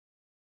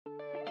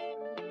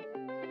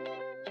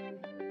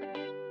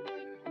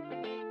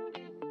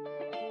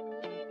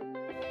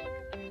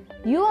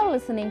You are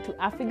listening to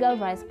Africa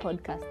Rise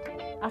Podcast.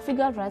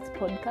 Africa Rise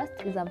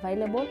Podcast is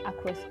available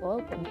across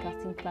all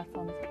podcasting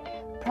platforms.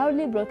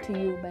 Proudly brought to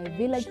you by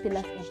Village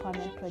Pillars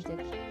Empowerment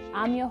Project.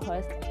 I'm your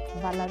host,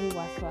 Valerie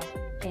Waswa.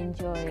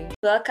 Enjoy.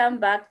 Welcome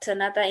back to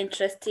another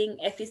interesting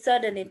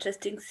episode and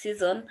interesting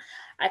season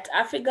at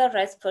Africa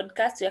Rise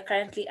Podcast. We are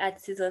currently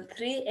at season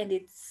 3 and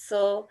it's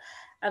so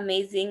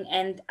amazing,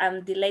 and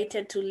I'm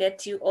delighted to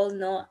let you all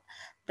know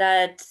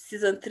that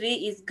season 3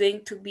 is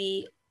going to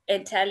be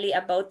entirely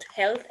about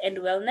health and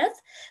wellness,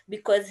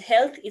 because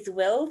health is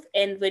wealth,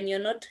 and when you're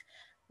not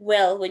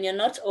well, when you're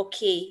not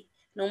okay,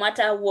 no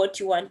matter what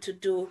you want to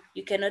do,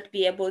 you cannot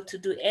be able to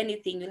do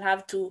anything. You'll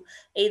have to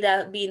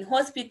either be in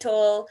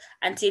hospital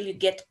until you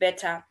get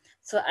better.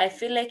 So I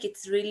feel like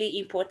it's really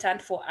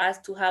important for us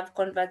to have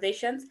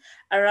conversations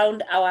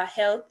around our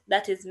health,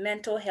 that is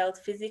mental health,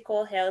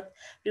 physical health,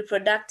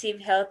 reproductive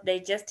health,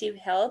 digestive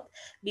health,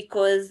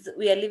 because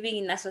we are living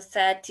in a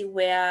society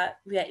where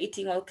we are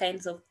eating all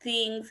kinds of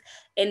things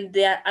and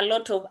there are a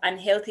lot of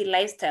unhealthy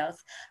lifestyles,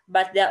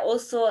 but there are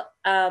also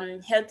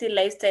healthy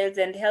lifestyles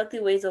and healthy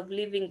ways of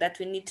living that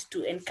we need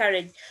to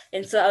encourage.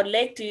 And so I would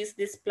like to use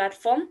this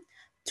platform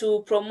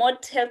to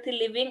promote healthy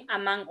living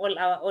among all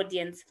our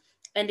audience.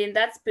 And in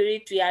that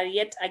spirit, we are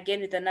yet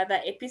again with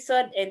another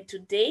episode. And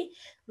today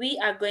we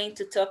are going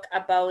to talk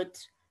about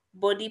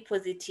body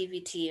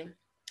positivity.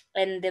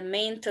 And the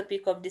main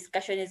topic of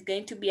discussion is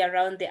going to be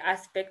around the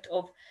aspect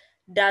of,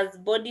 does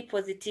body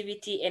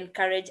positivity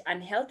encourage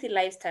unhealthy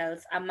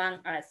lifestyles among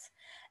us?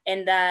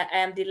 And I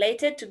am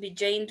delighted to be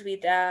joined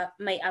with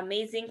my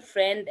amazing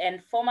friend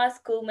and former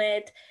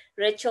schoolmate,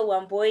 Rachel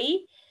Wamboi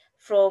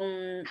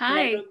from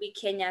Nairobi,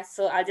 Kenya.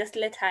 So I'll just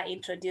let her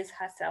introduce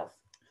herself.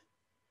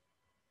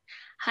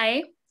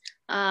 Hi,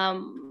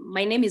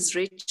 my name is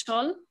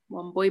Rachel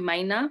Wamboi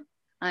Maina.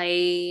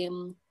 I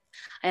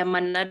am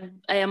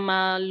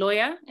a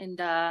lawyer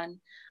and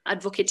an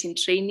advocate in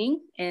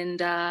training,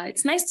 and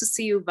it's nice to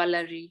see you,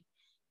 Valerie.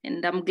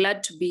 And I'm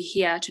glad to be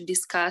here to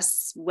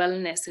discuss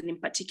wellness and in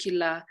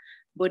particular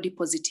body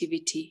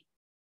positivity.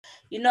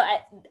 You know,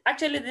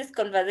 actually this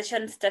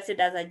conversation started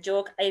as a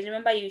joke. I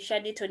remember you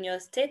shared it on your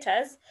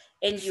status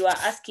and you are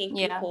asking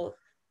people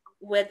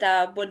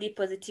whether body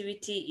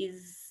positivity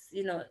is,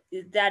 you know,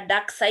 is there a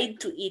dark side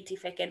to it,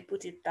 if I can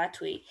put it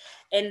that way.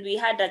 And we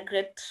had a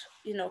great,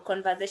 you know,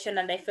 conversation,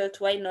 and I felt,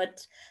 why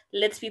not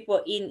let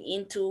people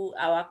into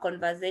our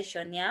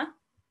conversation?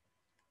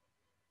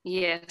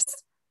 Yes,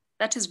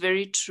 that is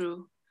very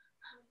true.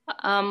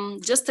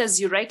 Just as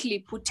you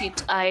rightly put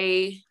it,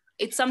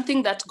 it's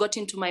something that got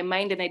into my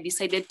mind, and I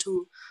decided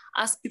to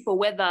ask people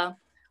whether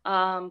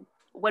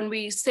when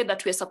we say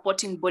that we're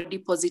supporting body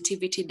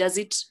positivity, does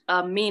it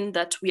mean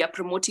that we are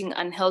promoting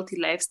unhealthy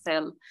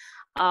lifestyle?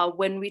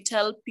 When we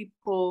tell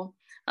people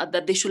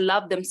that they should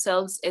love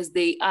themselves as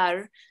they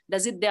are,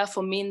 does it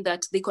therefore mean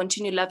that they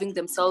continue loving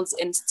themselves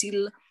and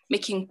still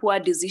making poor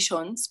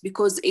decisions?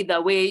 Because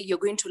either way, you're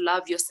going to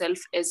love yourself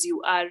as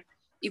you are,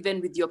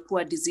 even with your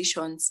poor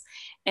decisions.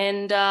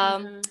 And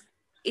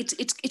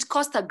it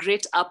caused a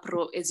great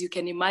uproar, as you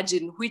can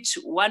imagine, which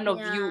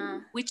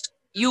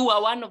you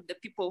are one of the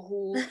people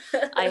who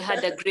I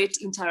had a great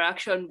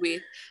interaction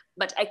with.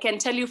 But I can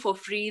tell you for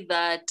free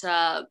that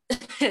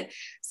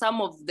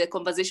some of the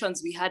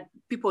conversations we had,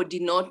 people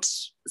did not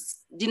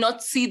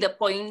see the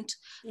point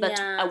that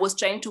I was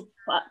trying to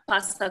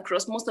pass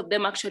across. Most of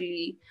them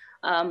actually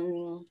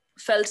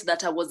felt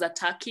that I was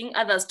attacking.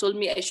 Others told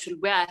me I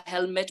should wear a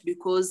helmet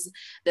because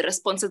the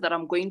responses that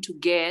I'm going to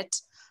get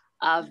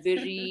are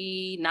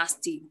very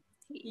nasty,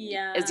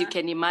 as you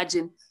can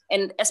imagine.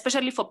 And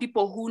especially for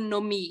people who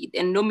know me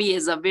and know me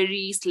as a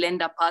very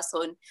slender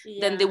person,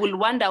 then they will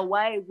wonder,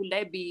 why would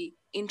I be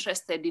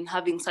interested in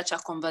having such a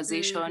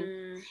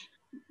conversation?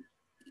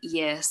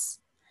 Yes.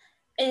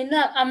 And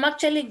I'm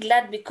actually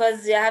glad,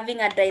 because you're having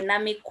a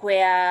dynamic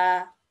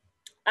where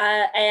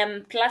I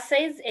am plus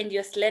size and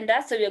you're slender,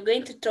 so we're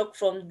going to talk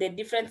from the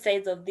different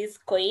sides of this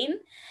coin,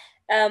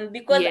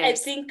 because I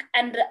think,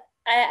 and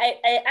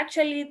I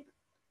actually,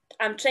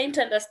 I'm trying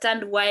to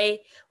understand where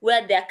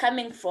they're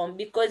coming from,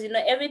 because, you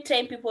know, every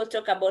time people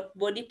talk about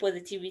body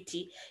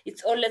positivity,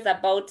 it's always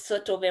about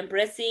sort of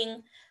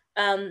embracing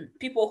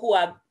people who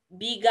are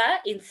bigger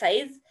in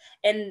size,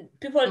 and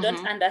people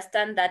don't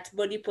understand that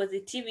body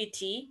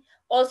positivity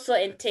also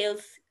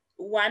entails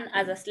one,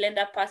 as a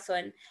slender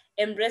person,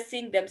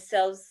 embracing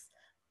themselves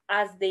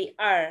as they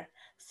are.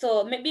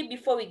 So maybe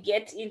before we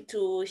get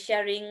into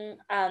sharing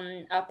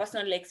our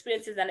personal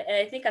experiences, and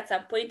I think at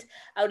some point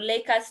I would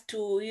like us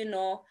to, you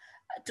know,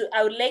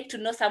 I would like to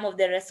know some of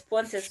the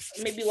responses,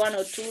 maybe one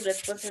or two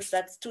responses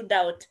that stood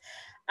out.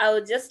 I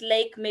would just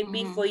like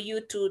maybe for you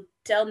to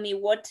tell me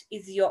what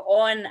is your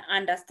own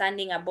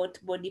understanding about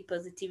body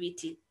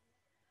positivity.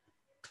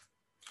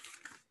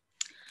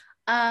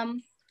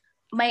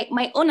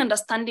 My own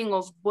understanding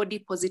of body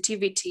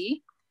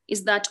positivity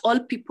is that all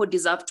people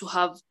deserve to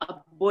have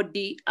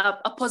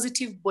a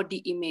positive body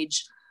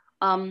image.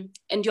 And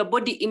your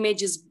body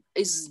image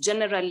is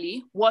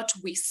generally what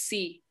we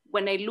see.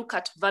 When I look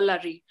at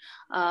Valerie,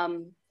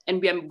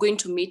 and we are going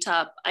to meet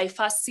up, I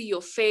first see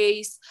your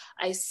face,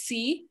 I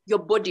see your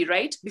body,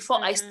 right?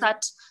 Before I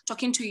start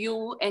talking to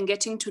you and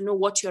getting to know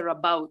what you're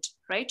about,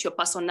 right? Your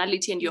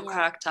personality and your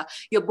character,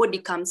 your body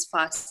comes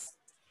first.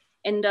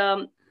 And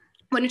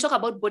when you talk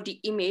about body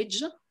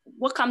image,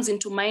 what comes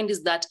into mind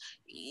is that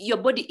your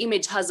body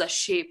image has a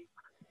shape,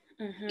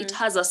 it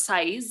has a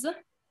size,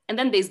 and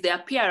then there's the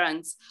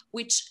appearance,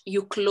 which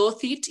you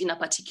clothe it in a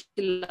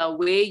particular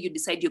way. You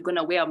decide you're going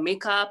to wear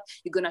makeup,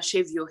 you're going to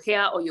shave your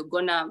hair, or you're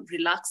going to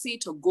relax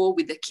it or go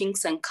with the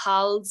kinks and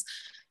curls.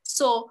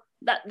 So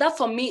that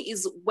for me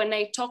is when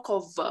I talk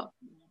of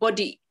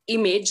body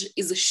image,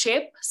 is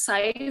shape,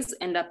 size,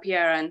 and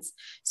appearance.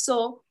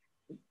 So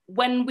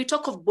when we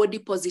talk of body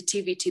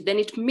positivity, then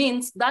it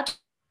means that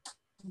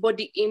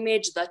body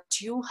image that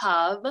you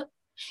have,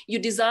 you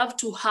deserve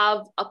to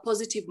have a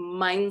positive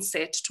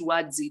mindset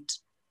towards it.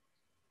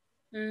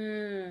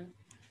 And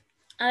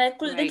I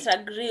couldn't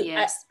agree.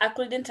 Yes. I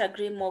couldn't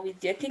agree more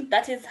with you. I think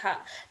that is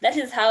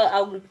how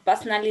I would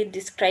personally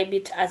describe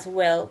it as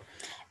well.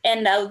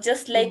 And I would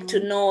just like to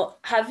know,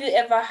 have you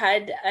ever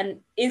had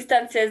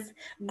instances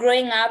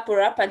growing up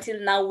or up until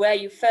now where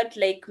you felt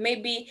like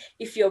maybe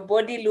if your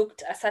body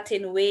looked a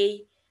certain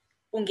way,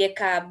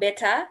 ungeka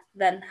better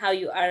than how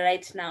you are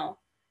right now?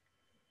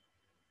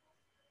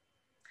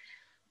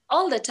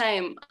 All the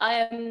time.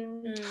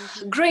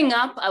 Growing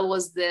up, I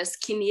was the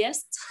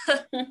skinniest.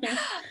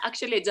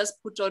 Actually, I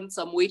just put on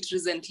some weight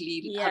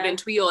recently,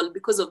 haven't we all?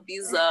 Because of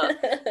these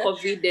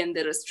COVID and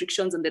the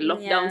restrictions and the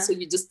lockdown. So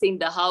you just stay in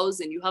the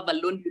house and you have a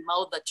lonely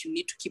mouth that you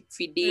need to keep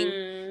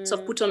feeding. So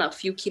I've put on a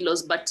few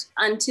kilos. But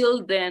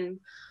until then,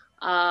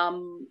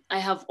 I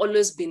have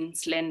always been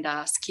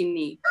slender,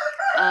 skinny.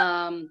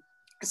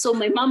 So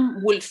my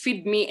mom will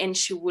feed me and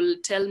she will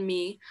tell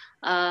me,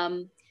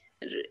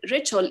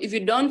 Rachel, if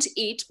you don't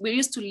eat, we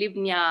used to live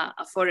near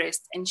a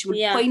forest, and she would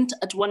point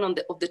at one of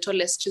the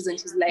tallest trees, and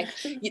she's like,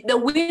 the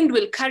wind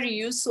will carry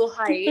you so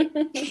high,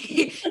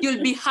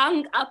 you'll be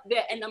hung up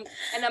there. And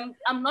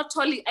I'm not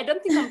tall. I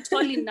don't think I'm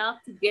tall enough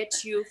to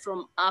get you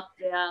from up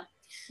there.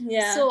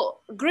 Yeah.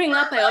 So growing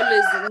up, I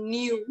always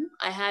knew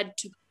I had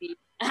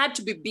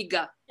to be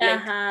bigger.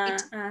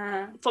 Like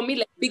for me,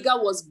 like bigger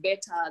was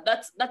better.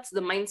 That's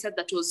the mindset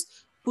that was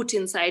put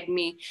inside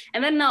me.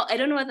 And then now, I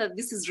don't know whether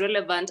this is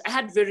relevant. I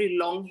had very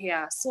long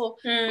hair. So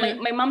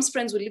my mom's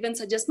friends will even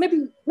suggest,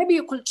 maybe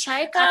you could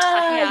try cut her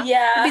hair.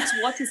 Yeah. Maybe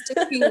it's what is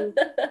taking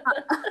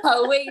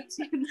her weight,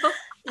 you know?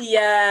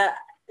 Yeah,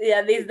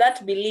 there's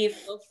that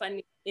belief so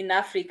funny. In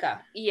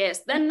Africa. Yes.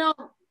 Then now,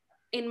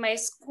 in my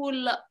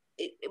school,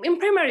 in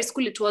primary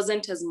school, it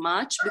wasn't as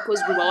much because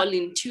we were all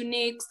in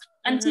tunics.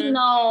 Until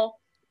now,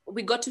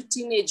 we got to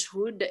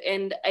teenagehood,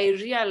 and I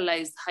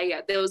realized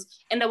I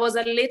was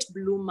a late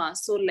bloomer.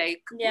 So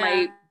like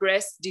my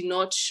breasts did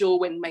not show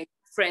when my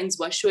friends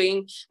were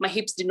showing, my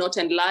hips did not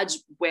enlarge,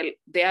 well,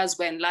 theirs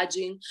were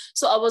enlarging.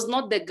 So I was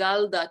not the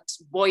girl that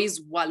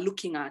boys were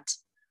looking at.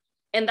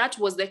 And that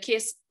was the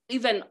case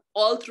even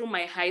all through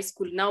my high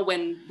school. Now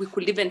when we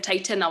could even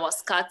tighten our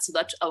skirts so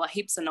that our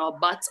hips and our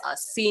butts are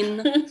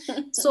seen.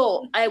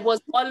 So I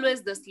was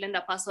always the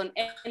slender person.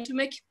 And to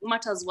make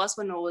matters worse,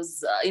 when I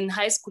was in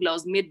high school, I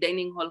was made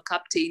dining hall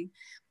captain.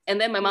 And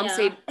then my mom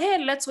said,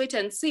 hey, let's wait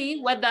and see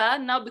whether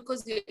now,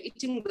 because you're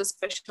eating the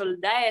special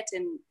diet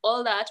and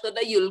all that,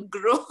 whether you'll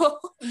grow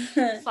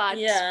fat.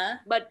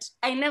 But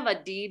I never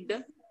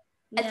did.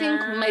 I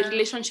think my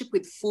relationship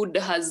with food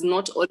has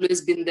not always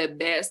been the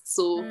best.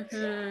 So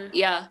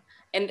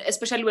and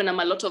especially when I'm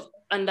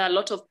under a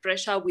lot of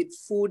pressure with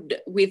food,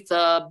 with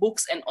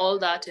books and all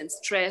that and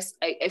stress,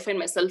 I find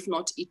myself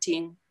not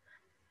eating.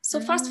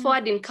 So fast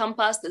forward in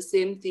campus, the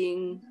same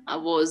thing. I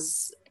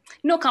was,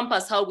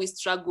 campus, how we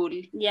struggle,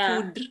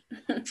 food,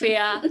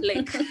 fare,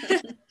 like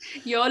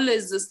you're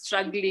always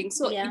struggling.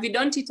 So if you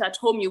don't eat at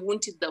home, you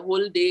won't eat the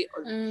whole day,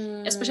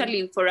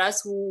 especially for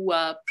us who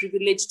are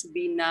privileged to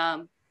be in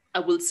I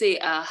will say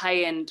a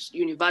high-end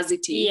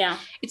university.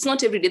 It's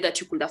not every day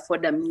that you could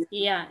afford a meal.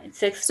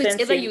 It's expensive. So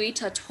it's either you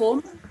eat at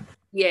home.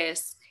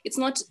 Yes. It's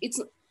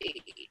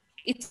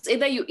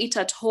either you eat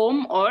at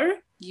home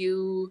or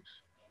you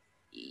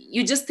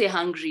just stay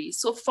hungry.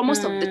 So for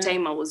most of the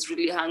time, I was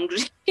really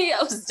hungry. I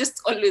was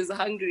just always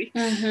hungry.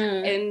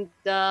 And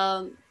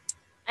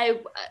I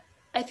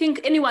think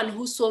anyone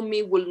who saw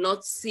me will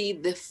not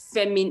see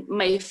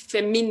my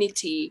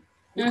femininity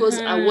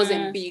because I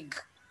wasn't big.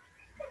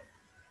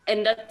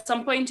 And at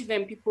some point,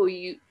 even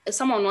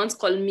someone once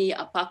called me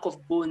a pack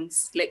of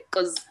bones, like,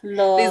 because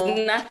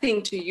there's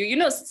nothing to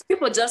you.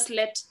 People just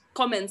let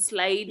comments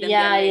slide. And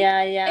hey,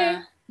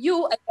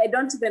 I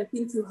don't even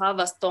think you have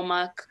a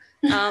stomach.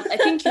 I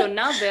think your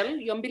navel,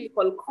 your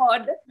umbilical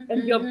cord,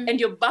 and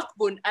your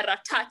backbone are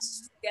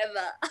attached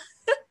together.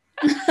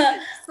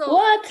 So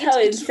what? How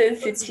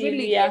insensitive!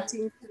 Really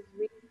getting to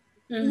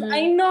me.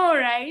 I know,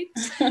 right?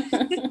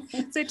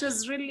 So it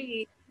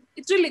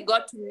really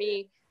got to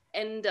me,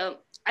 and.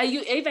 I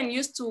even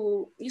used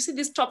to, you see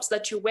these tops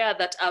that you wear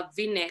that are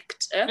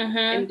V-necked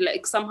and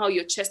like somehow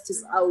your chest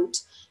is out.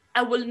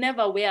 I will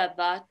never wear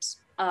that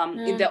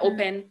in the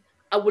open.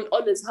 I will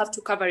always have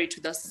to cover it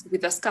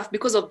with a scarf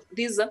because of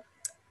these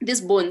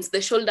bones,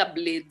 the shoulder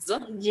blades.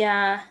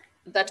 Yeah.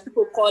 That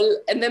people call,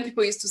 and then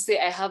people used to say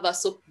I have a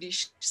soap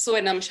dish. So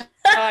when I'm showering,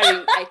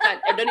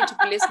 I don't need to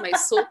place my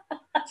soap.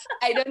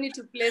 I don't need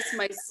to place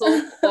my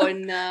soap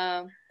on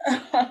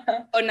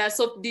a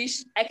soap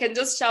dish. I can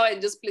just shower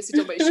and just place it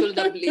on my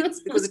shoulder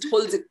blades because it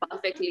holds it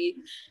perfectly.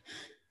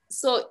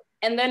 So,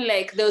 and then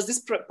like there was this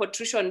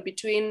protrusion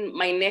between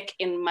my neck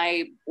and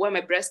where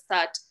my breast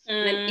start,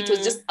 and then it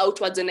was just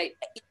outwards, and I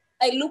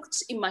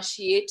looked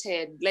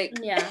emaciated. Like,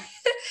 yeah,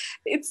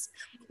 it's,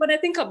 when I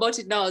think about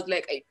it now, I was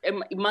like,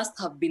 it must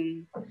have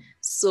been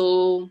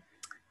so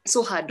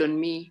hard on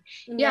me.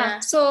 Yeah.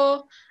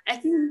 So I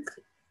think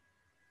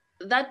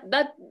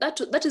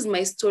that is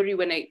my story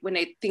when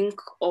I think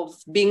of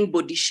being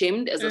body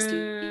shamed as a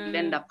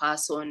slender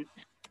person.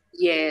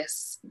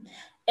 Yes.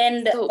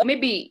 And so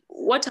maybe,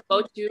 what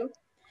about you?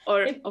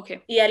 Or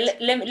okay. Yeah,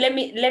 let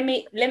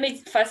me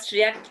first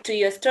react to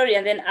your story,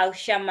 and then I'll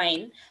share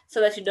mine so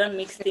that you don't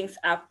mix things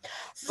up.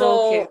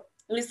 So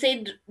we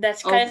said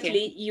that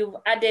currently you've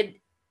added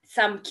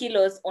some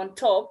kilos on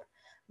top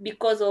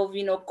because of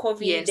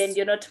COVID, and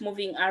you're not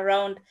moving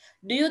around.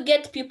 Do you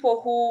get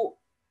people who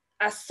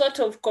are sort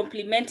of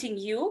complimenting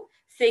you,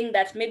 saying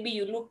that maybe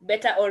you look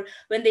better, or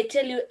when they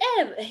tell you,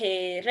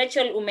 hey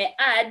Rachel, ume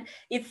add,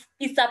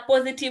 it's a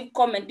positive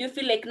comment? Do you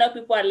feel like now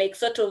people are like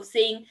sort of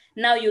saying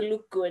now you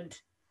look good?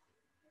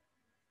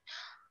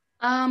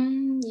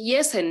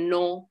 Yes and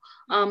no.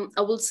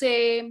 I will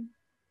say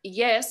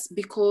yes,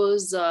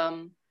 because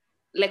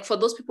like for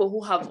those people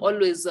who have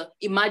always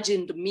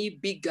imagined me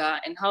bigger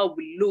and how I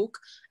will look,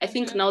 I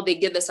think now they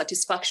get the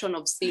satisfaction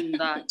of seeing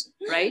that,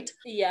 right?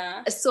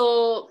 Yeah.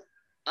 So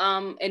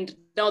and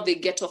now they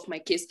get off my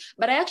case.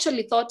 But I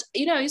actually thought,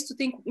 I used to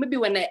think maybe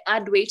when I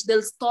add weight,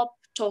 they'll stop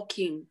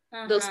talking.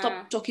 They'll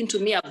stop talking to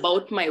me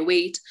about my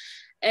weight.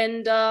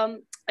 And I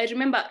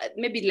remember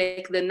maybe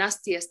like the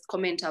nastiest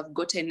comment I've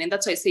gotten, and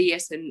that's why I say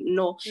yes and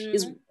no,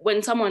 is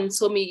when someone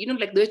saw me,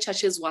 like the way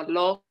churches were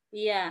locked.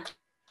 Yeah.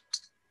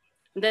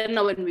 And then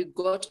now when we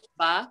got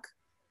back,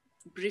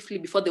 briefly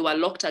before they were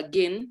locked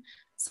again,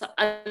 so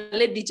a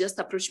lady just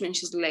approached me and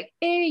she's like,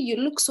 hey, you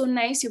look so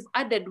nice, you've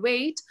added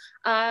weight.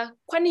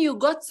 Kwani, you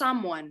got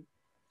someone,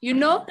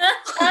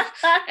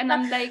 And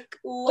I'm like,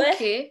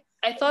 okay,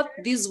 I thought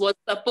this was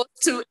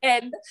supposed to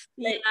end.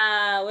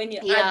 Yeah, when you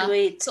add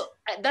weight. So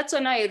that's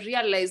when I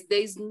realized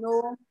there's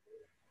no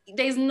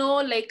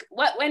like,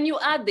 when you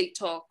add, they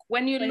talk.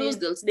 When you lose,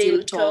 they'll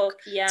still talk.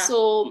 Yeah.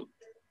 So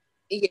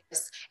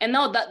yes, and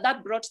now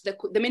that brought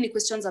the many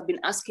questions I've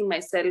been asking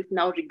myself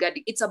now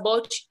regarding, it's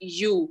about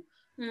you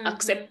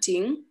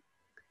accepting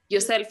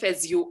yourself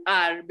as you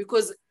are,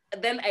 because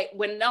then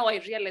when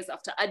I realized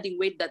after adding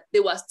weight that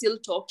they were still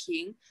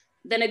talking,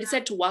 then I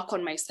decided to work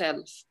on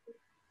myself.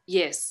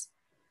 Yes.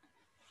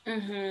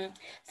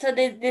 So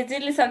there's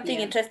really something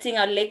interesting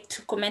I'd like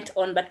to comment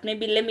on, but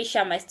maybe let me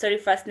share my story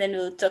first, and then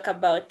we'll talk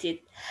about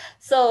it.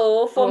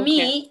 So for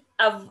me,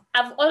 I've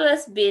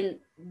always been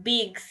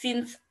big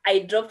since I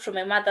dropped from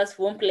my mother's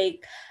womb.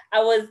 Like, I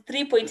was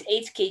 3.8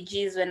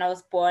 kgs when I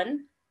was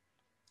born.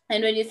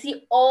 And when you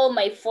see all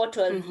my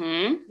photos,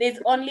 there's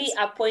only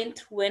a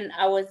point when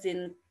I was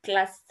in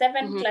class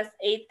 7, class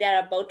 8,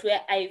 thereabout,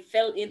 where I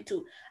fell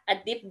into a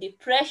deep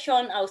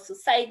depression. I was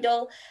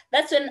suicidal.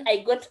 That's when I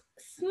got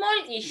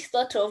small-ish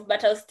sort of,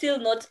 but I was still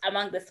not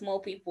among the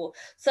small people.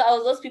 So I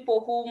was those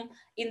people whom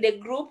in the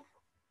group,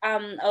 I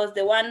was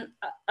the one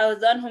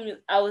whom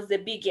I was the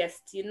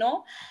biggest,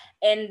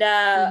 and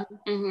yeah,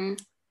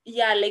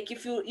 like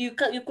if you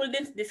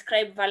couldn't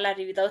describe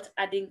Valerie without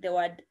adding the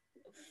word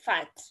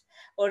fat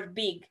or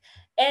big.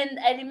 And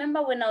I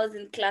remember when I was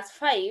in class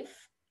 5,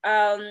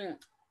 I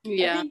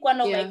think one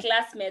of my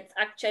classmates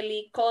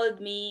actually called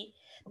me.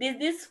 There's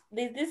this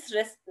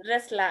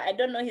wrestler, I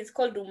don't know, he's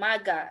called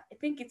Umaga. I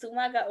think it's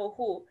Umaga or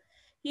who.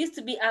 He used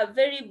to be a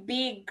very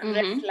big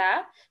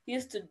wrestler. He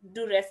used to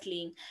do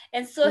wrestling.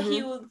 And so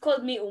he would call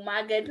me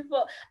Umaga. And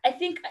people, I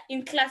think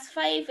in class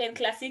 5 and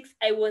class 6,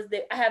 I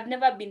have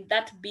never been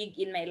that big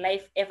in my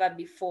life ever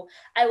before.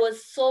 I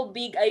was so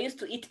big. I used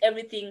to eat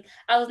everything.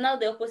 I was now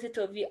the opposite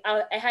of you.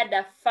 I had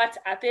a fat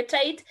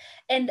appetite,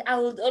 and I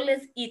would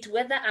always eat.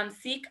 Whether I'm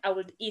sick, I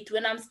would eat.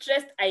 When I'm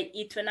stressed, I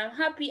eat. When I'm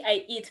happy,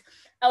 I eat.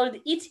 I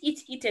would eat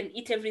and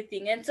eat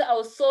everything. And so I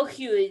was so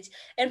huge,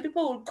 and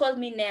people would call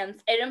me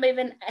names. I remember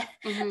even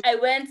I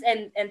went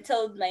and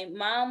told my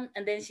mom,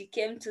 and then she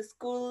came to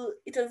school.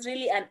 It was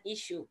really an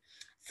issue.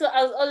 So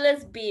I was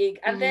always big.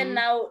 And then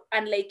now,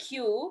 unlike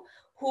you,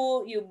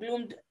 who you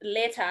bloomed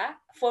later,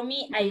 for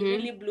me, I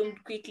really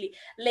bloomed quickly.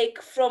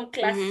 Like from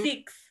class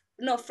 6,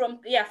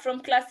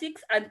 from class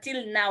 6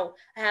 until now,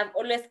 I've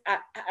always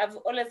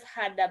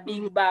had a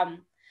big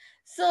bum.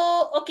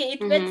 So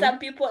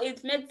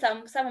it made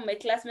some of my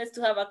classmates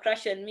to have a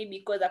crush on me,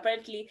 because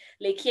apparently,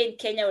 like here in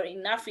Kenya or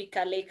in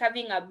Africa, like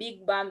having a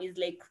big bum is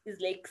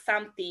like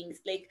something.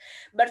 It's like,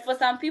 but for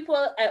some people,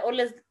 I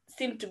always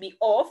seem to be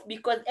off,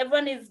 because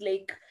everyone is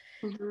like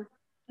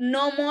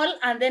normal,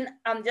 and then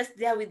I'm just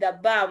there with a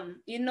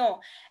bum, you know.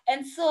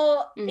 And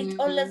so it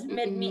always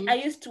made me, I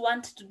used to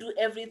want to do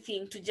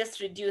everything to just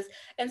reduce.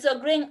 And so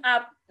growing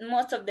up,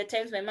 most of the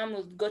times my mom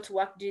would go to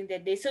work during the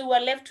day, so we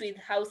were left with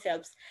house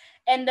helps.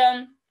 And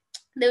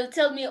they will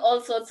tell me all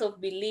sorts of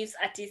beliefs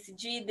at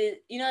ECG,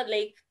 you know,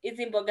 like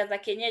hizi mboga za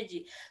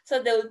kienyeji.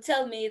 So they will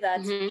tell me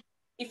that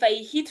if I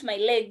hit my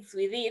legs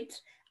with it,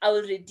 I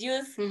will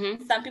reduce.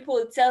 Some people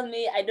will tell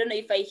me, I don't know,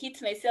 if I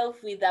hit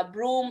myself with a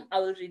broom, I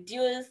will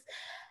reduce.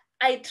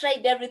 I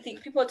tried everything.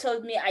 People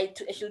told me I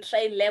should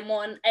try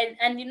lemon,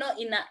 and you know,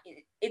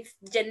 it's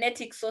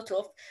genetic sort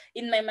of.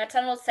 In my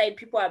maternal side,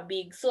 people are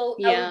big, so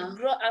I would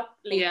grow up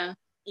like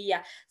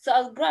so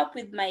I'll grow up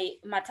with my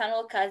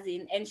maternal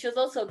cousin, and she was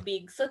also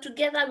big. So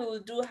together we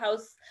will do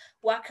house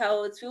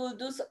workouts.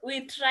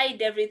 We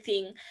tried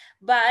everything,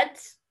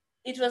 but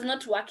it was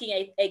not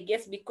working, I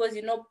guess, because,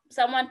 you know,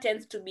 someone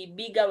tends to be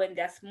bigger when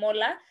they're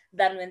smaller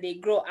than when they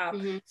grow up.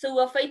 So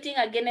we're fighting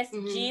against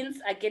genes,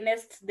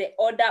 against the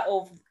order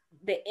of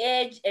the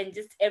age, and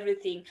just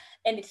everything.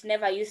 And it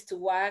never used to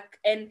work.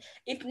 And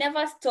it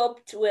never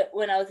stopped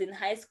when I was in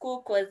high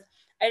school, because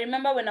I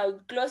remember when I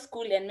would close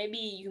school, and maybe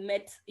you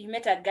met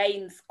a guy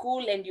in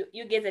school, and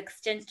you guys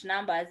exchanged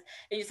numbers,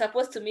 and you're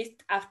supposed to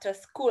meet after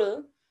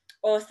school,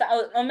 or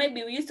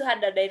maybe we used to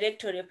have a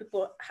directory of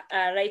people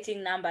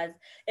writing numbers,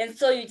 and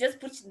so you just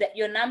put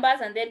your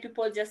numbers, and then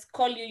people just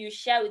call you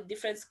share with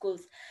different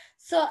schools.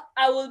 So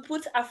I will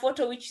put a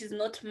photo which is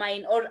not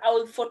mine, or I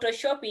will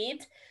Photoshop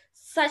it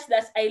such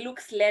that I look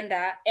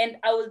slender, and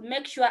I will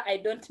make sure I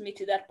don't meet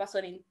with that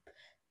person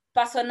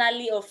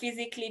personally or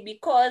physically,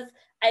 because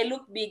I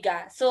look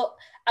bigger. So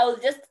I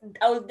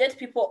will date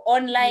people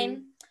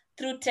online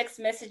through text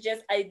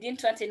messages. I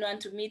didn't want anyone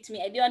to meet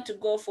me. I didn't want to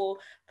go for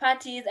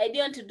parties. I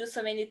didn't want to do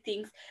so many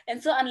things.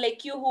 And so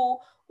unlike you, who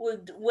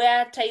would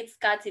wear tight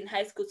skirts in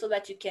high school so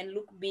that you can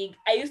look big,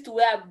 I used to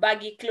wear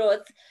baggy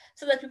clothes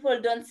so that people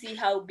don't see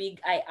how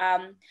big I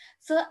am.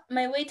 So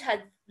my weight has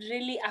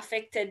really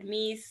affected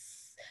me.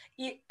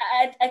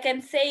 I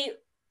can say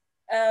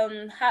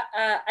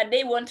a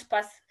day won't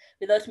pass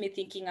without me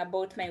thinking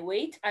about my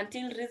weight,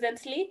 until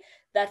recently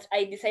that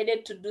I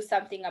decided to do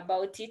something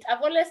about it.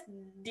 I've always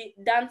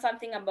done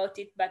something about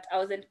it, but I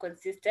wasn't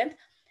consistent,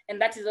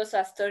 and that is also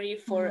a story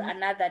for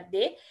another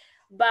day.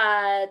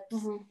 But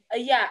and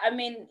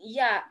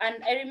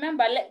I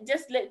remember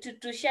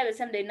to share the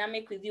same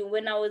dynamic with you.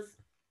 When I was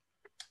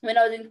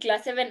in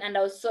class 7 and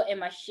I was so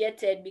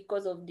emaciated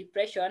because of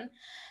depression,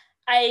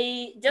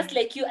 I just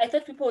like you, I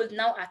thought people would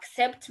now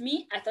accept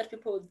me. I thought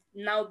people would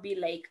now be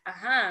like,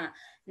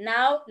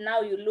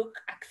 now you look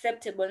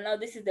acceptable. Now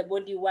this is the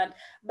body you want.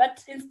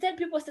 But instead,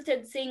 people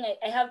started saying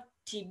I have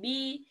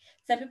TB.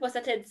 Some people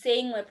started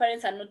saying my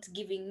parents are not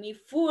giving me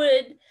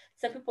food.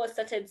 Some people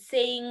started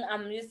saying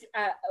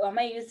am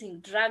I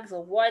using drugs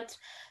or what?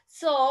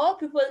 So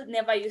people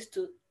never used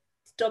to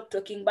stop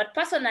talking. But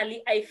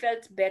personally, I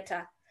felt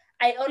better.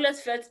 I always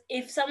felt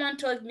if someone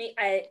told me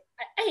I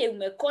am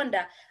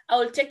Mekonda, I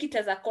will take it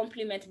as a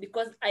compliment,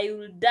 because I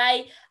will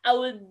die. I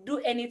will do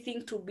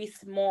anything to be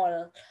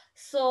small.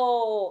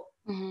 So,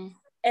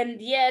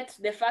 and yet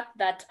the fact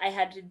that I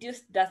had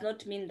reduced does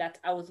not mean that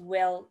I was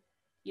well,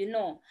 you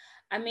know.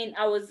 I mean,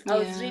 I was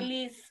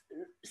really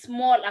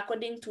small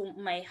according to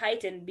my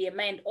height and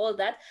BMI and all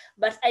that,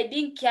 but I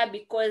didn't care,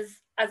 because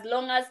as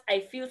long as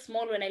I feel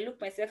small when I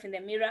look myself in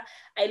the mirror,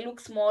 I look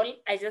small,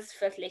 I just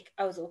felt like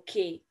I was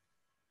okay.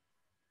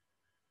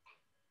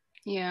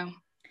 Yeah.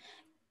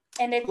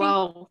 And I think,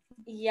 wow.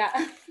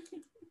 Yeah.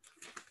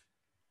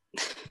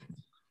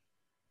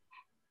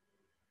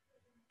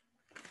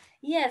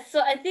 Yes, so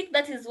I think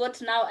that is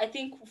what now, I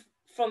think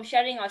from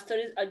sharing our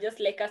stories, I'd just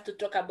like us to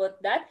talk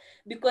about that,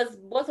 because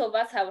both of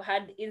us have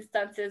had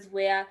instances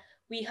where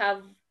we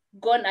have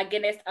gone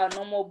against our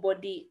normal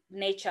body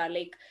nature.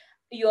 Like,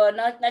 you're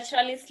not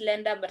naturally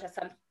slender, but at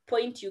some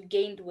point you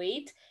gained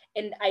weight,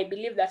 and I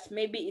believe that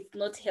maybe it's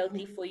not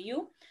healthy for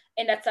you.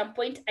 And at some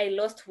point I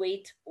lost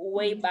weight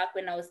way back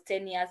when I was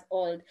 10 years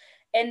old.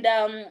 And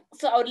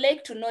so I would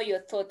like to know your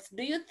thoughts.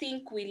 Do you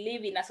think we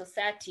live in a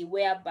society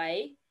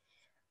whereby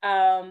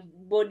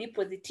body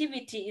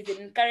positivity is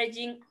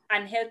encouraging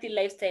unhealthy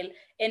lifestyle,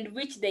 and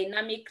which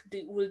dynamic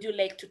would you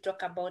like to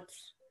talk about?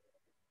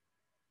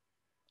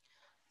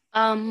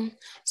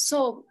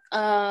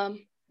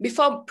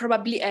 Before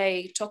probably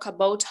I talk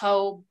about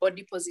how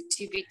body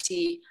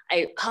positivity,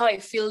 how I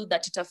feel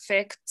that it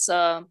affects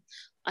a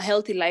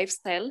healthy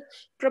lifestyle,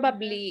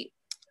 probably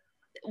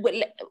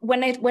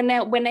when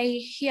I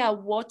hear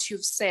what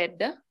you've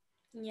said,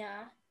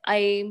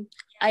 I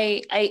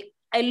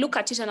look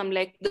at it and I'm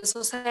like, the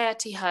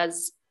society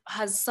has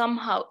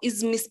somehow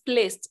is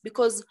misplaced,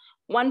 because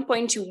one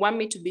point you want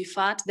me to be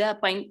fat, the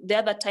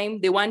other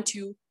time they want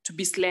you to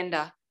be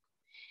slender.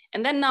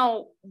 And then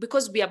now,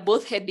 because we are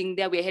both heading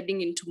there, we're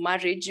heading into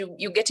marriage,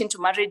 you get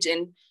into marriage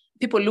and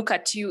people look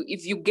at you.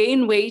 If you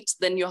gain weight,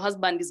 then your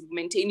husband is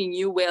maintaining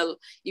you well.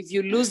 If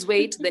you lose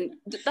weight, then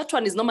that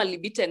one is normally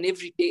beaten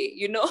every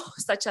day,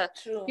 such a,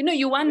 True.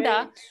 you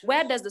wonder,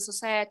 where does the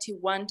society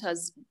want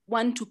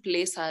to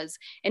place us?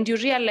 And you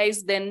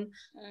realize then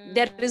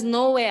there is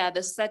nowhere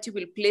the society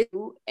will place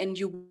you and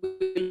you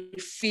will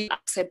feel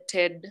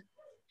accepted.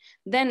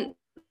 Then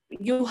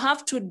you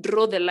have to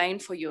draw the line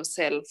for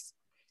yourself.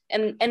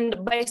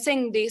 And by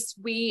saying this,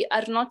 we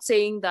are not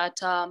saying that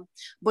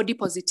body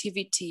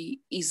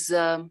positivity is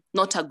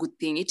not a good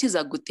thing. It is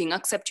a good thing.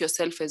 Accept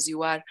yourself as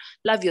you are.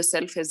 Love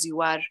yourself as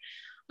you are.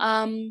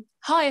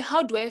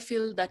 How do I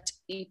feel that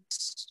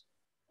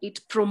it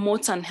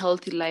promotes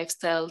unhealthy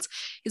lifestyles?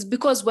 Is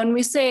because when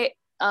we say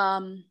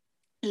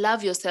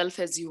love yourself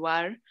as you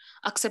are,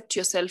 accept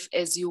yourself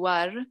as you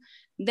are,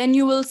 then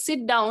you will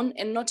sit down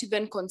and not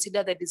even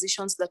consider the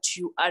decisions that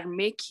you are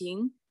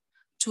making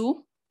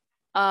to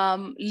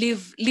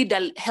lead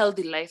a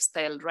healthy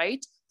lifestyle,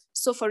 right?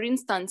 So for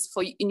instance,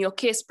 in your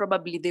case,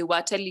 probably they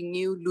were telling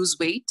you lose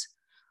weight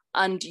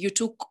and you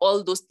took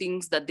all those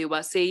things that they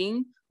were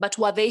saying, but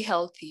were they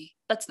healthy?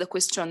 That's the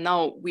question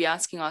now we're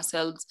asking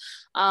ourselves.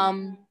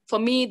 For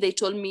me, they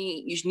told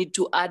me you need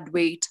to add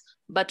weight,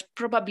 but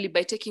probably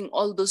by taking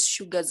all those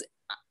sugars,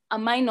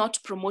 am I not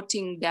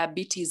promoting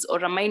diabetes,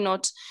 or am I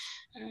not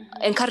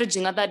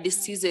encouraging other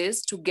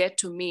diseases to get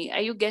to me? Are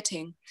you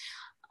getting?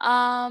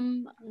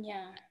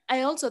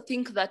 I also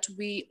think that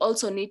we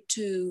also need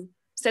to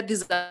set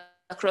this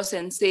across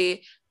and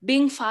say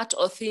being fat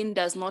or thin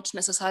does not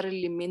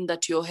necessarily mean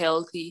that you're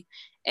healthy.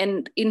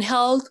 And in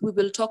health, we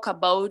will talk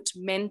about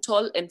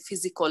mental and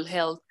physical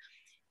health.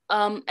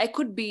 I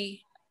could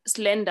be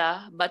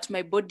slender, but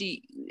my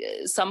body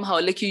somehow,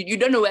 like you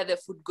don't know where the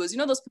food goes.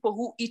 Those people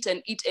who eat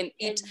and eat and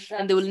eat, exactly,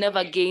 and they will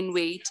never gain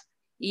weight.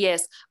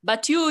 Yes,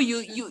 but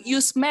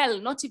you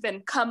smell, not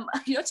even put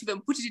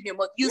it in your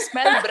mouth. You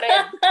smell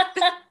bread.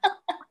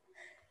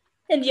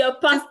 And you're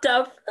pumped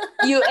up.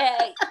 You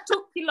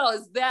 2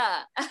 kilos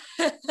there.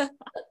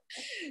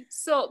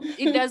 So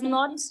it does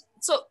not.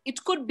 So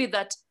it could be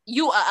that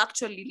you are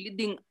actually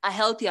leading a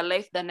healthier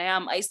life than I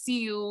am. I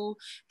see you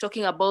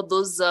talking about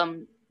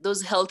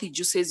those healthy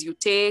juices you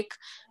take.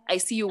 I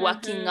see you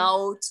working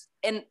out.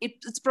 And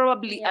it's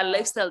probably a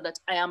lifestyle that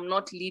I am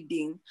not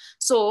leading.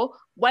 So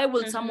why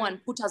will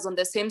someone put us on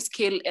the same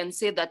scale and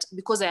say that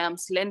because I am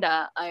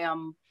slender, I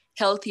am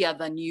healthier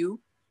than you?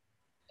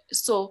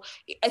 So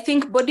I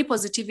think body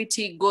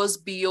positivity goes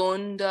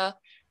beyond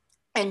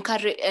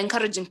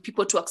encouraging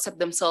people to accept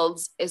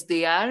themselves as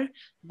they are,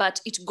 but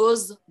it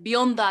goes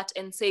beyond that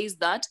and says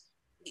that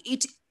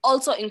it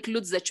also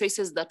includes the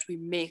choices that we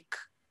make.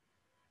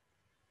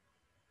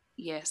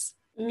 Yes.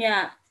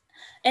 Yeah.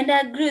 And I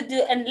agree with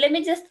you. And let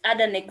me just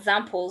add an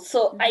example.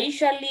 So I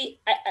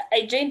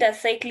joined a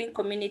cycling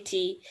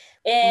community,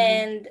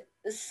 and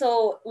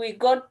so we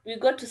got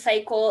to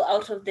cycle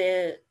out of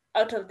the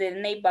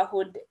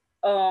neighborhood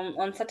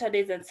on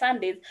Saturdays and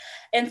Sundays.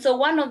 And so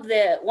one of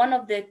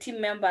the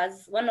team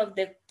members, one of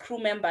the crew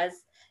members,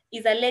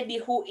 is a lady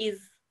who is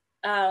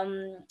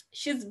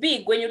she's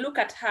big. When you look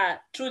at her,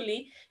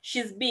 truly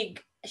she's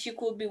big. She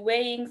could be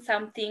weighing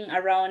something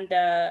around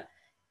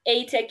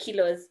 80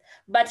 kilos,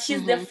 but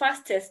she's the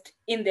fastest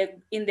in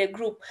the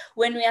group.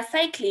 When we are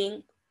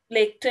cycling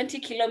like 20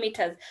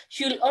 kilometers,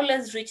 she'll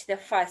always reach the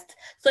first.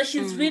 So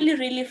she's really,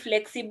 really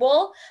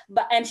flexible,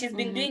 and she's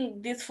been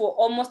doing this for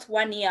almost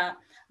 1 year.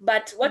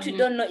 But what we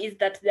don't know is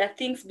that there are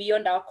things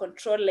beyond our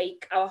control,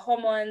 like our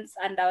hormones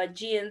and our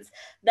genes,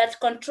 that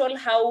control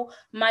how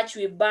much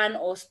we burn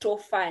or store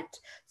fat.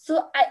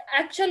 So I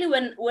actually,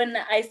 when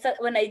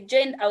I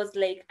joined, I was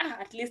like,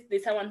 at least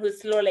there's someone who's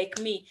slow like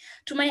me.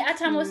 To my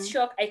uttermost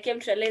shock, I came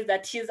to realize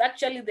that she's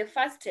actually the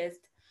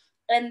fastest.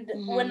 And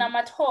when I'm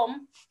at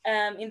home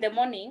in the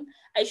morning,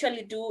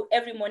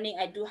 every morning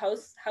I do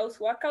house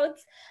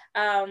workouts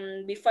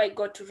before I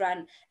go to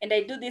run. And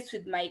I do this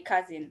with my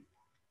cousin.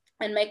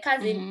 And my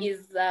cousin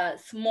is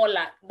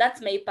smaller. That's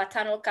my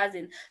paternal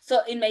cousin. So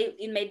in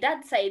my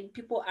dad's side,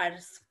 people are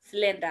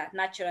slender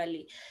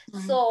naturally.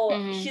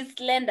 So she's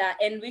slender,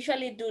 and we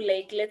usually do,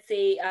 like, let's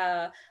say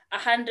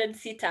 100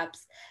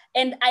 sit-ups,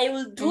 and I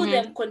will do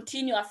them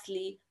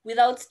continuously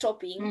without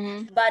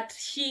stopping. But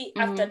she,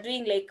 after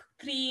doing like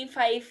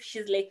 3-5,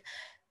 she's like,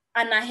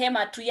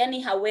 anahema tu,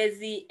 yani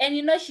hawezi.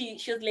 And she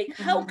was like,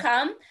 how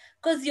come?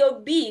 Because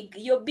you're big,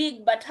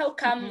 but how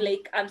come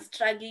like I'm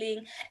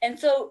struggling? And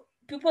so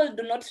people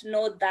do not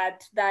know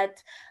that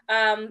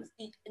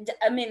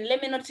I mean,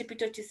 let me not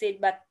repeat what you said,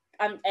 but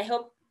I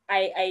hope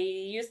I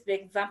use the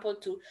example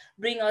to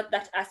bring out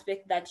that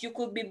aspect that you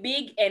could be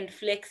big and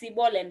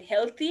flexible and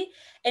healthy,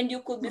 and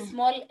you could be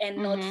small and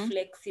not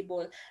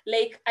flexible.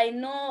 Like, I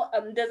know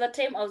there's a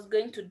time I was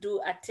going to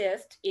do a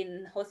test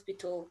in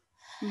hospital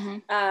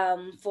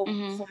for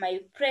my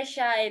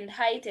pressure and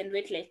height and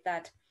weight like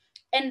that.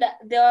 And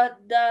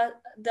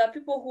the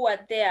people who were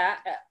there,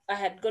 I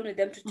had gone with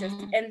them to test,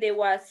 and they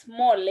were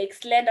small, like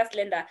slender,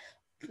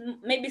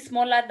 maybe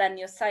smaller than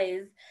your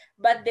size,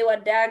 but they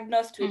were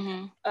diagnosed with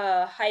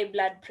high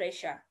blood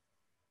pressure.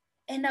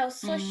 And I was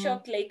so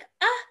shocked, like,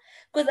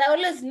 Because I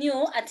always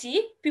knew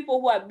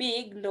people who are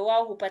big ndo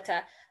wao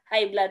hupata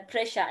high blood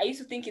pressure. I used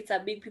to think it's a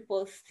big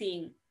people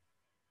thing.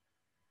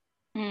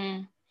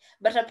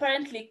 But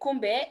apparently,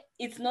 kumbe,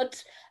 it's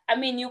not. I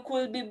mean, you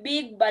could be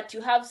big, but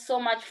you have so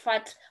much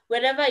fat.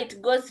 Wherever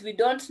it goes, we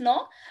don't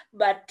know.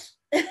 But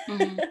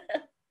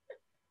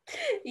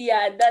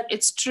yeah, that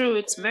it's true.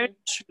 It's very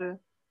true.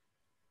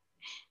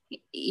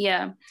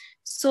 Yeah.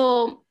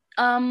 So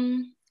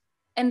and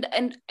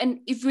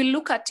if we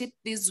look at it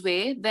this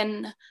way,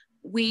 then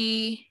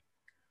we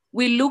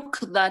see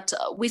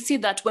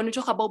that when we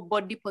talk about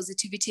body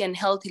positivity and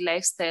healthy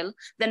lifestyle,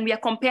 then we are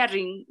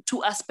comparing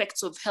two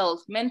aspects of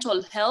health: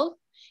 mental health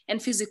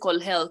and physical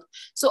health.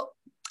 So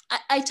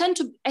I tend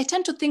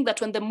to think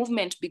that when the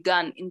movement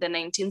began in the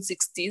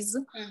 1960s,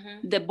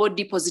 the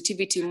body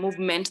positivity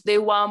movement, they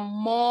were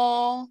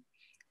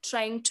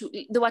trying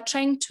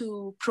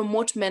to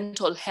promote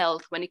mental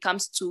health when it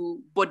comes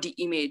to body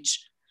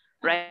image,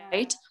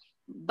 right?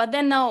 But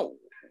then now,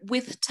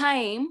 with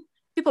time,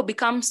 people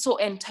become so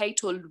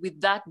entitled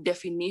with that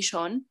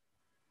definition,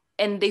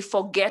 and they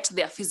forget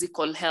their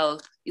physical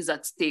health is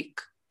at stake.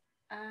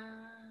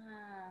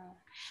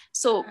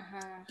 So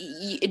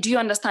do you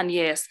understand?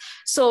 Yes.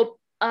 So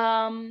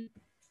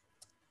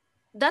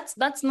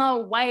that's now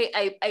why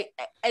I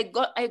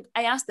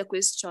asked the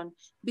question,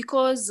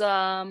 because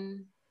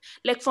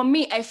like for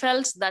me, I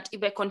felt that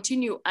if I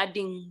continue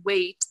adding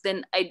weight,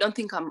 then I don't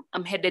think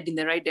I'm headed in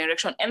the right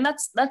direction. And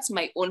that's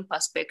my own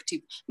perspective.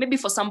 Maybe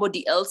for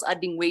somebody else,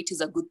 adding weight is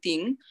a good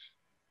thing.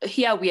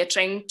 Here we are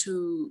trying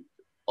to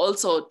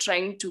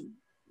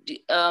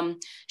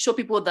show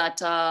people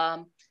that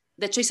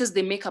the choices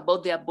they make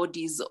about their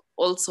bodies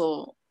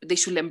also, they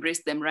should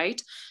embrace them,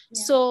 right?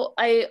 Yeah. So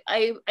I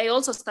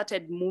also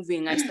started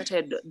moving. I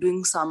started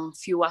doing some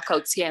few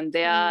workouts here and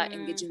there,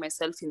 engaging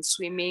myself in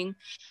swimming.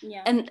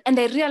 Yeah. And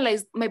I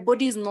realized my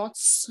body is not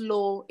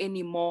slow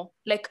anymore.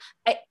 Like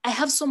I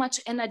have so much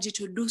energy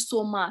to do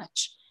so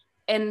much.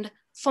 And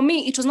for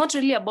me, it was not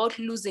really about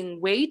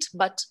losing weight,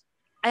 but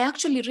I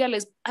actually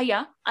realized,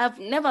 I've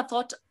never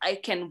thought I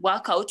can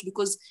work out,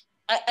 because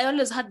I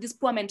always had this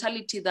poor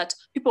mentality that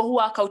people who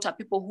work out are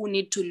people who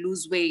need to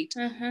lose weight.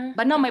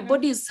 But now my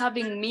body is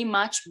serving me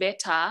much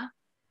better,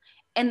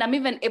 and I'm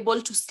even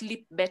able to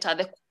sleep better.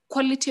 The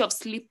quality of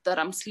sleep that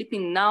I'm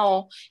sleeping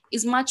now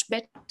is much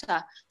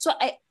better. So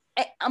I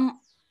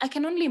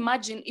can only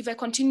imagine, if I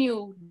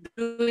continue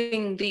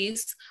doing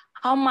this,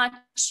 how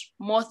much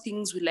more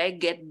things will I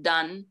get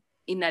done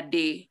in a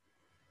day?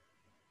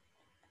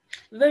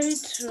 Very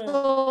true.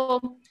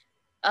 So,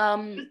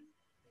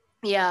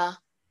 yeah.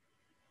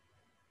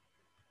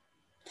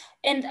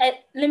 And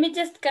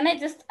can I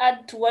just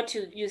add to what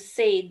you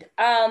said?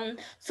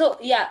 So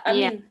yeah, I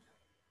mean,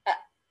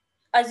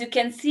 as you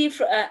can see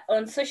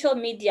on social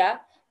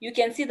media, you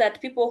can see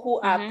that people who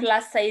are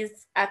plus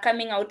size are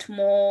coming out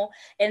more,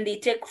 and they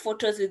take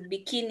photos with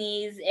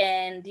bikinis,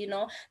 and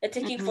they're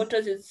taking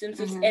photos with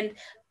swimsuits, and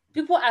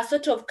people are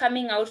sort of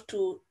coming out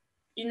to,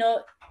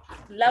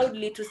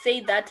 loudly to say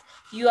that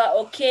you are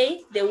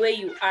okay the way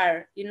you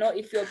are.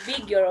 If you're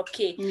big, you're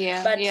okay.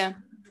 Yeah. But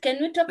can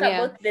we talk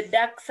about the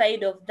dark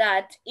side of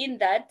that? In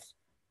that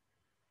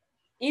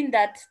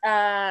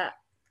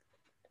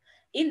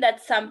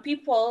some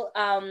people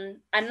are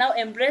now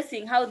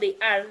embracing how they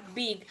are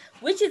big,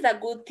 which is a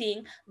good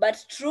thing,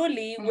 but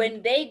truly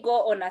when they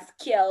go on a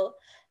scale,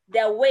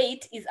 their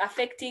weight is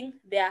affecting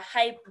their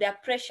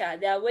pressure.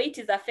 Their weight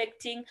is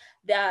affecting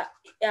their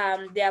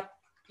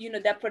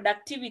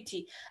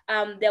productivity.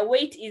 Their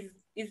weight is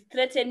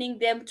threatening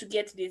them to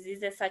get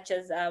diseases such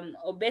as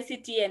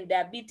obesity and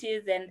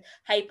diabetes and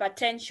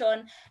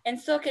hypertension. And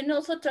so can you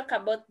also talk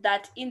about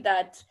that, in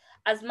that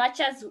as much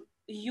as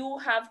you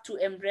have to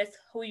embrace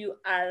who you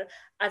are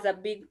as a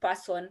big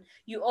person,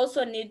 you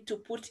also need to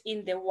put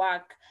in the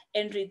work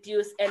and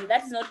reduce. And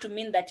that's not to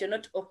mean that you're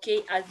not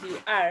okay as you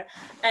are.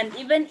 And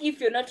even if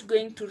you're not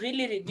going to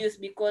really reduce,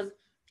 because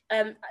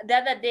the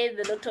other day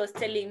the doctor was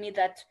telling me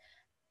that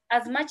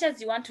as much as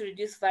you want to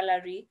reduce,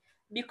 Valerie,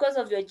 because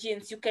of your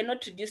genes, you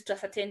cannot reduce to a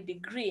certain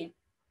degree.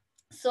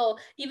 So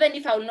even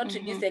if I will not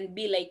reduce and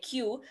be like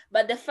you,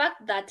 but the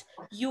fact that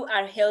you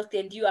are healthy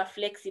and you are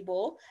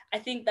flexible, I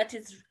think that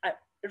is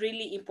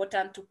really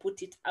important to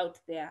put it out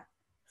there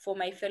for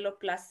my fellow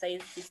plus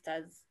size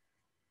sisters.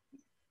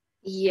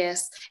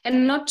 Yes,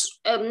 and not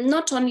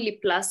only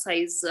plus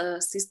size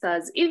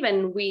sisters,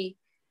 even we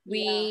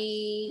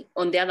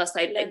on the other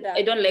side,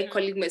 I don't like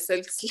calling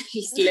myself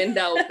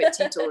slender or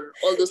petite or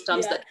all those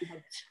terms that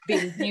we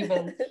have been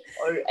given.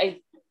 Or I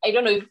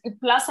don't know if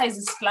plus size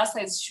is plus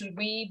size, should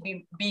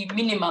we be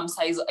minimum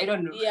size? I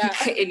don't know. Yeah.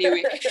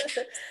 Anyway.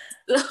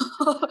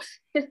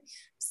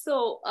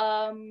 So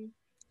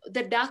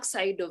the dark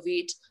side of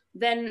it,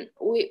 then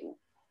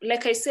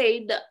like I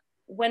said,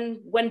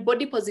 when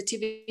body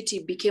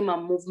positivity became a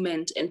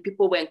movement and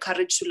people were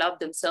encouraged to love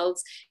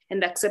themselves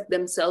and accept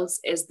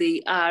themselves as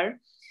they are,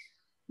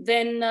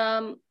 then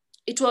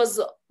it was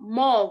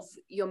more of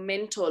your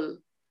mental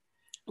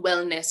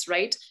wellness,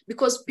 right?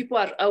 Because people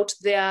are out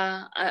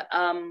there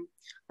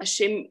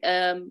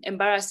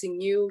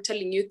embarrassing you,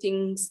 telling you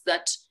things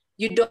that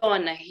you don't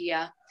want to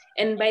hear.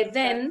 And by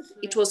then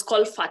it was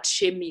called fat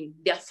shaming.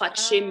 They're fat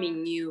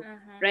shaming you,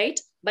 right?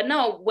 But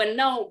now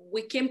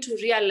we came to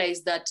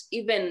realize that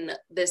even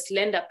the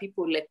slender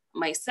people like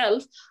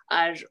myself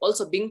are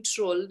also being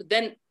trolled,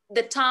 then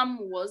the term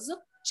was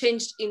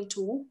changed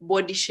into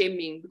body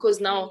shaming, because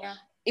now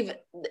even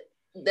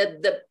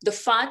the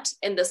fat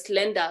and the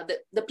slender,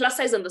 the plus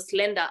size and the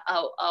slender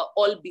are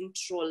all being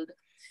trolled.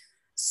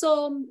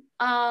 So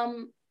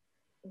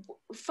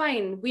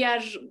fine, we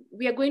are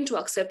going to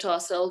accept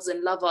ourselves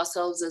and love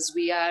ourselves as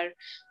we are,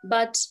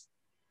 but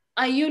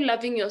are you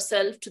loving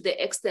yourself to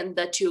the extent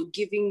that you're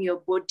giving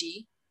your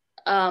body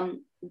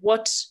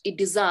what it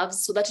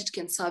deserves so that it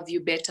can serve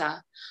you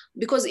better?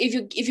 Because if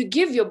you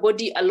give your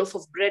body a loaf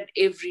of bread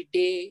every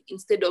day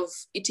instead of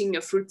eating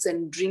your fruits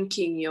and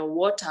drinking your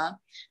water,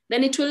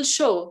 then it will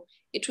show.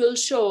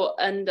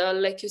 And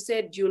like you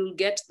said, you'll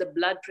get the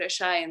blood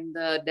pressure and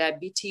the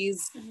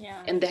diabetes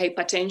and the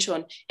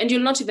hypertension, and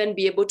you'll not even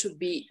be able to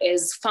be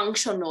as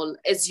functional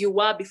as you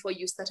were before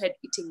you started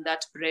eating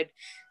that bread.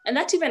 And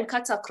that even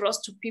cuts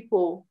across to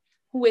people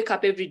who wake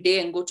up every day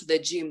and go to the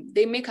gym.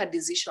 They make a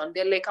decision.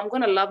 They're like, I'm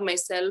going to love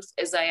myself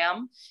as I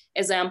am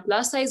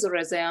plus size or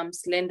as I am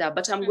slender,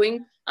 but I'm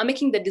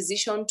making the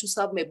decision to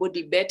serve my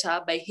body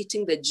better by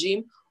hitting the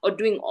gym or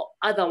doing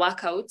other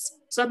workouts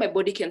so that my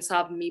body can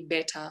serve me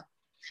better.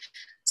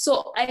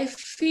 So I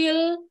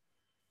feel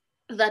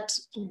that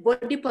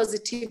body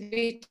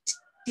positivity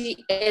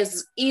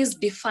as is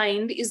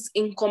defined is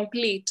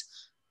incomplete,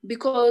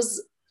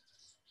 because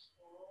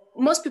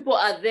most people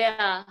are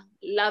there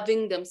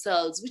loving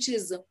themselves, which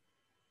is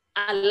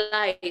a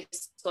lie,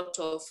 sort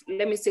of,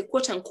 let me say,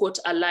 quote unquote,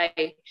 a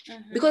lie,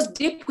 because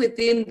deep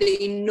within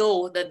they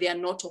know that they are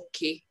not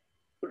okay.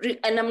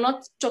 And I'm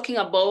not talking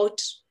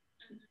about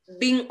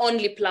being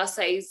only plus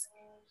size.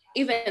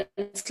 Even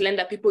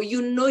slender people,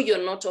 you know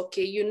you're not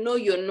okay. You know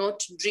you're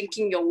not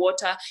drinking your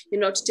water,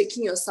 you're not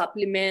taking your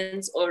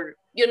supplements, or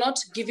you're not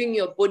giving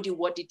your body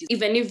what it is,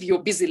 even if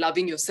you're busy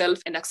loving yourself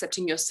and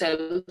accepting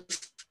yourself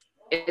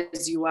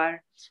as you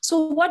are.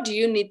 So what do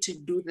you need to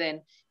do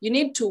then? You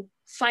need to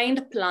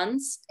find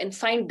plans and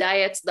find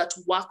diets that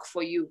work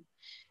for you.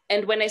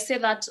 And when I say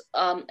that,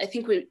 I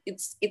think we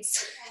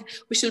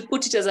should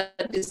put it as a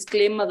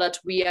disclaimer that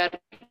we are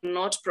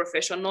not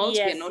professionals,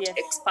 we are not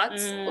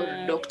experts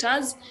or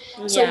doctors.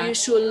 So you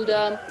should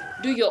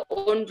do your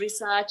own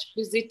research,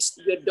 visit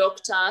your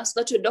doctor, so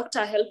that your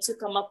doctor helps you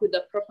come up with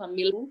a proper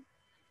meal,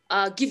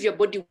 give your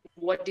body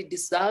what it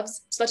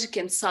deserves so that it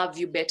can serve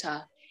you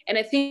better. And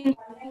I think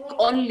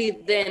only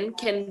then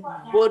can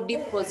body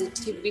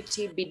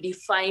positivity be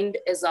defined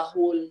as a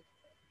whole.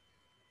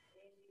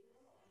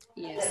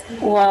 Yes.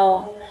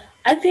 Wow.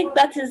 I think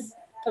that is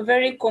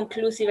very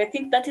conclusive. I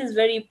think that is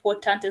very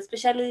important,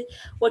 especially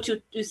what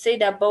you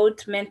said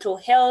about mental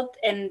health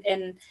and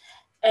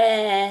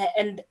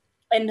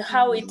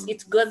how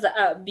it goes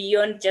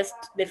beyond just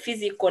the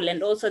physical,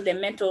 and also the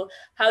mental,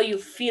 how you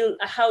feel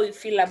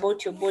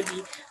about your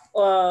body.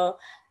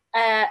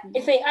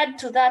 If I add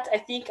to that, I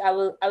think I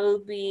will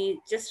be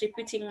just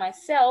repeating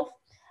myself.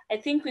 I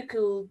think we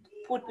could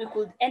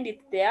end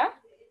it there,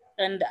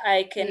 and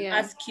I can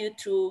ask you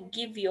to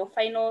give your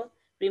final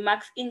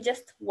remarks in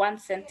just one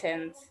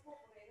sentence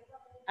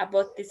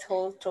about this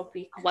whole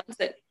topic.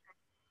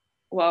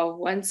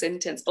 One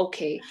sentence.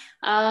 Okay.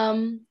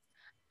 I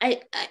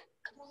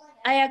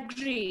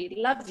agree.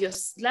 Love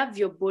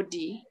your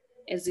body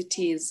as it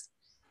is.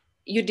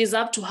 You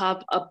deserve to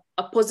have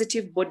a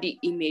positive body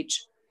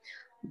image,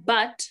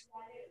 but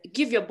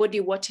give your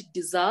body what it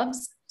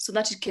deserves so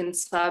that it can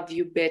serve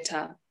you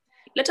better.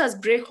 Let us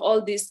break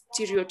all these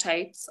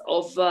stereotypes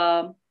of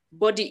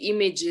body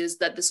images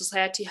that the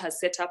society has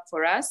set up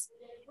for us.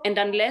 And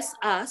unless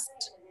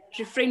asked,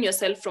 refrain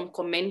yourself from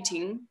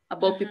commenting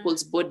about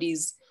people's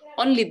bodies.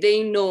 Only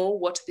they know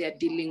what they are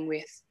dealing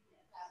with.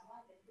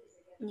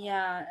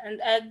 Yeah,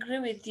 and I agree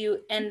with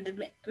you.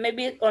 And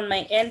maybe on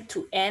my end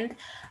to end,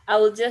 I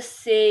will just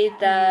say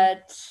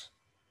that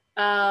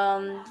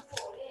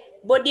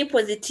body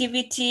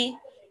positivity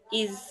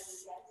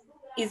is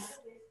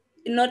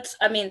not,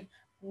 I mean,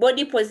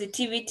 body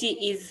positivity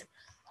is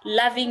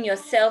loving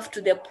yourself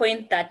to the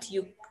point that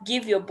you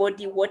give your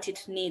body what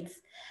it needs.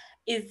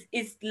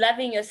 Is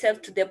loving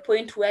yourself to the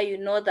point where you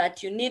know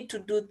that you need to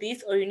do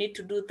this or you need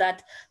to do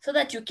that, so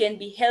that you can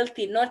be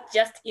healthy, not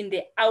just in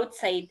the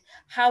outside,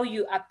 how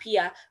you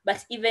appear,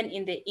 but even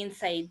in the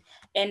inside.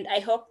 And I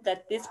hope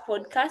that this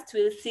podcast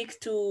will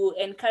seek to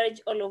encourage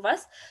all of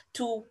us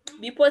to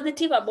be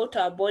positive about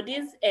our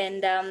bodies.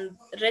 And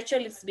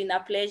Rachel, it's been a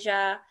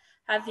pleasure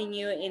having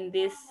you in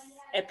this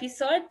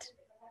episode.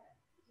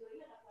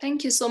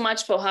 Thank you so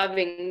much for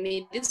having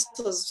me. This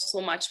was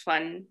so much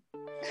fun.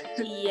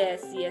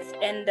 Yes.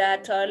 And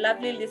to our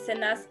lovely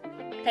listeners,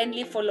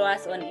 kindly follow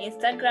us on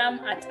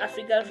Instagram at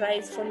Afrigal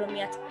Rise. Follow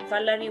me at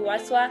Valerie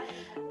Waswa.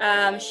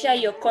 Share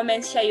your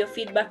comments, share your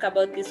feedback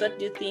about this. What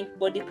do you think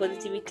body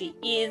positivity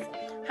is?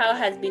 How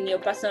has been your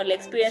personal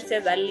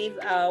experiences? I'll leave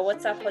our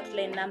WhatsApp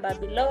hotline number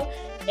below.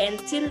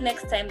 Until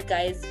next time,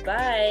 guys.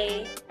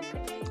 Bye.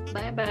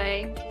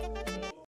 Bye-bye.